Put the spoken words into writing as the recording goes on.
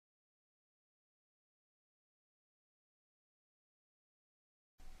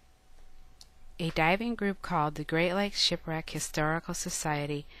A diving group called the Great Lakes Shipwreck Historical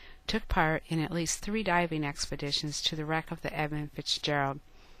Society took part in at least 3 diving expeditions to the wreck of the Edmund Fitzgerald.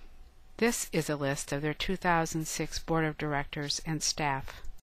 This is a list of their 2006 Board of Directors and staff.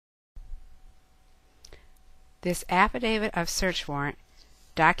 This affidavit of search warrant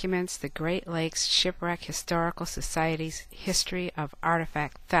documents the Great Lakes Shipwreck Historical Society's history of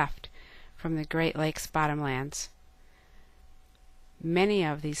artifact theft from the Great Lakes bottomlands. Many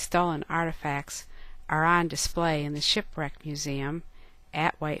of these stolen artifacts are on display in the Shipwreck Museum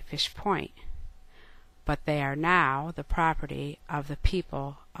at Whitefish Point, but they are now the property of the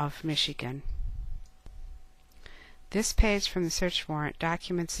people of Michigan. This page from the search warrant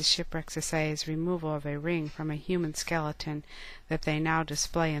documents the Shipwreck Society's removal of a ring from a human skeleton that they now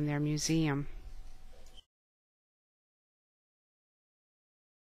display in their museum.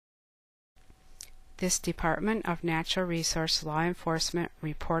 This Department of Natural Resource Law Enforcement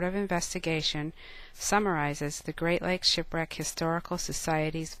report of investigation summarizes the Great Lakes Shipwreck Historical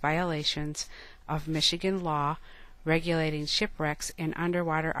Society's violations of Michigan law regulating shipwrecks and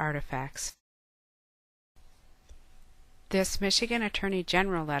underwater artifacts. This Michigan Attorney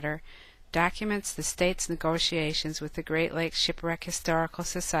General letter documents the state's negotiations with the Great Lakes Shipwreck Historical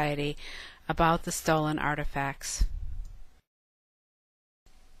Society about the stolen artifacts.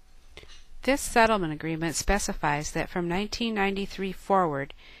 This settlement agreement specifies that from 1993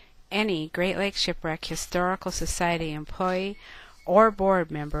 forward, any Great Lakes Shipwreck Historical Society employee or board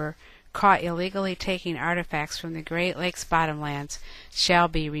member caught illegally taking artifacts from the Great Lakes bottomlands shall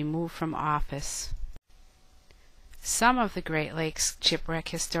be removed from office. Some of the Great Lakes Shipwreck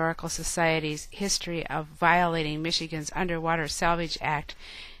Historical Society's history of violating Michigan's Underwater Salvage Act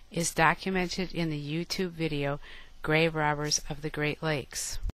is documented in the YouTube video Grave Robbers of the Great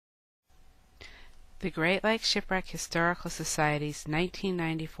Lakes. The Great Lakes Shipwreck Historical Society's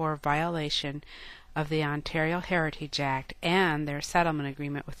 1994 violation of the Ontario Heritage Act and their settlement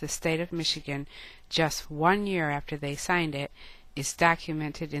agreement with the state of Michigan just 1 year after they signed it is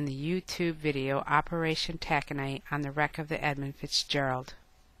documented in the YouTube video Operation Taconite on the wreck of the Edmund Fitzgerald,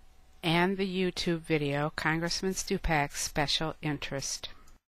 and the YouTube video Congressman Stupak's Special Interest.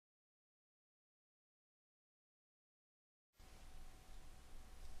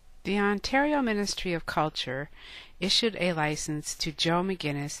 The Ontario Ministry of Culture issued a license to Joe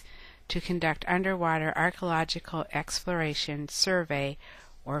McGinnis to conduct underwater archaeological exploration, survey,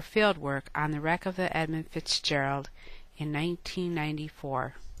 or field work on the wreck of the Edmund Fitzgerald in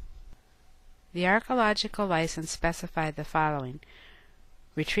 1994. The archaeological license specified the following: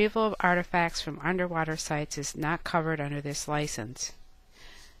 retrieval of artifacts from underwater sites is not covered under this license.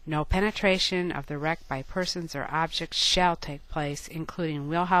 No penetration of the wreck by persons or objects shall take place, including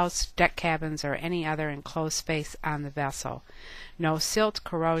wheelhouse, deck cabins, or any other enclosed space on the vessel. No silt,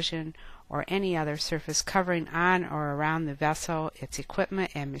 corrosion, or any other surface covering on or around the vessel, its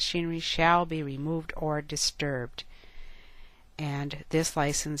equipment, and machinery shall be removed or disturbed. And this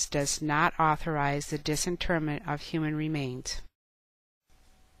license does not authorize the disinterment of human remains.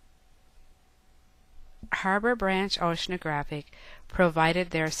 Harbor Branch Oceanographic provided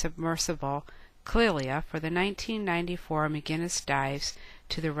their submersible, Clelia, for the 1994 McGinnis dives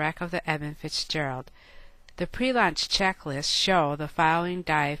to the wreck of the Edmund Fitzgerald. The pre-launch checklists show the following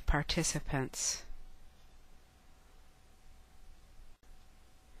dive participants.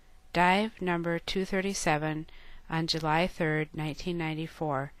 Dive number 237 on July 3,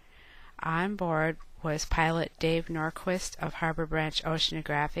 1994. On board was pilot Dave Norquist of Harbor Branch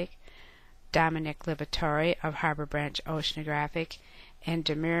Oceanographic, Dominic Livatore of Harbor Branch Oceanographic, and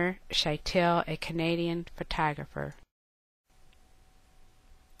Demir Shaitil, a Canadian photographer.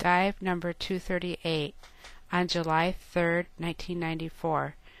 Dive number 238 on July 3,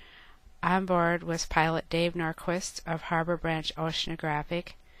 1994. On board was pilot Dave Norquist of Harbor Branch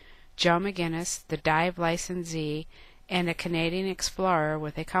Oceanographic, Joe McGinnis, the dive licensee, and a Canadian explorer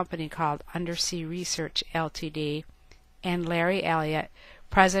with a company called Undersea Research Ltd., and Larry Elliott,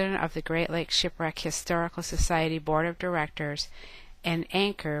 President of the Great Lakes Shipwreck Historical Society Board of Directors and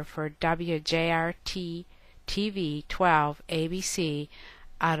anchor for WJRT TV 12 ABC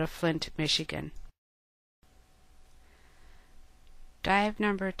out of Flint, Michigan. Dive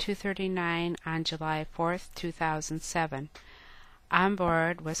number 239 on July 4, 2007. On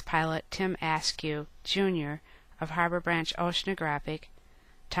board was pilot Tim Askew, Jr. of Harbor Branch Oceanographic,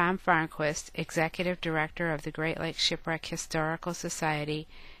 Tom Farnquist, Executive Director of the Great Lakes Shipwreck Historical Society,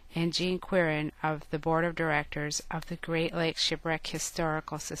 and Gene Quirin of the Board of Directors of the Great Lakes Shipwreck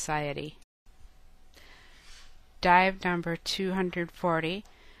Historical Society. Dive number 240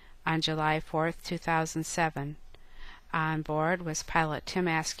 on July 4, 2007. On board was pilot Tim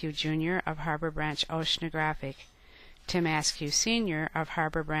Askew Jr. of Harbor Branch Oceanographic, Tim Askew Sr. of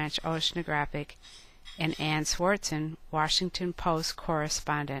Harbor Branch Oceanographic, and Ann Swartzen, Washington Post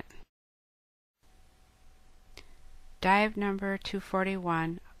correspondent. Dive number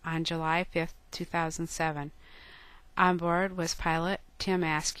 241 on July 5, 2007. On board was pilot Tim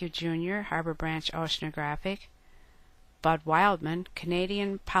Askew Jr., Harbor Branch Oceanographic, Bud Wildman,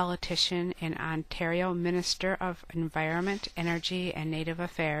 Canadian politician and Ontario Minister of Environment, Energy and Native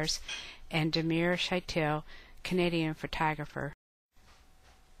Affairs, and Demir Shaitil, Canadian photographer.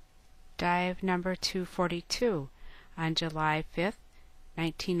 Dive number 242 on July 5,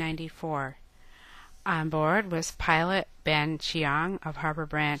 1994. On board was pilot Ben Chiang of Harbor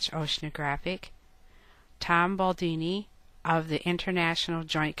Branch Oceanographic, Tom Baldini of the International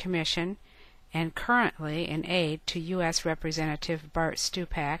Joint Commission, and currently an aide to U.S. Representative Bart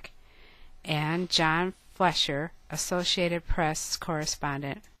Stupak, and John Flesher, Associated Press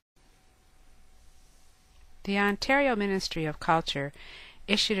correspondent. The Ontario Ministry of Culture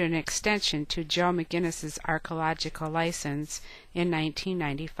issued an extension to Joe McGuinness's archaeological license in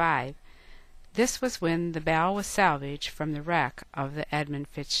 1995. This was when the bell was salvaged from the wreck of the Edmund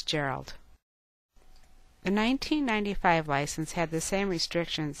Fitzgerald. The 1995 license had the same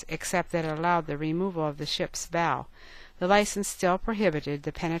restrictions except that it allowed the removal of the ship's bell. The license still prohibited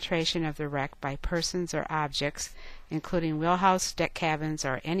the penetration of the wreck by persons or objects, including wheelhouse, deck cabins,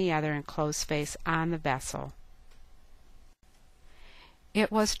 or any other enclosed space on the vessel.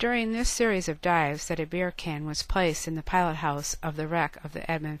 It was during this series of dives that a beer can was placed in the pilot house of the wreck of the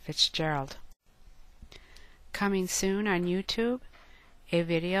Edmund Fitzgerald. Coming soon on YouTube, a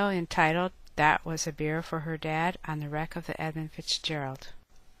video entitled "That Was a Beer for Her Dad" on the wreck of the Edmund Fitzgerald.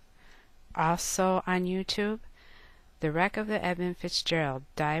 Also on YouTube, The Wreck of the Edmund Fitzgerald,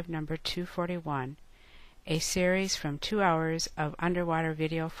 dive number 241, a series from 2 hours of underwater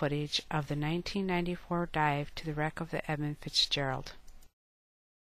video footage of the 1994 dive to the wreck of the Edmund Fitzgerald.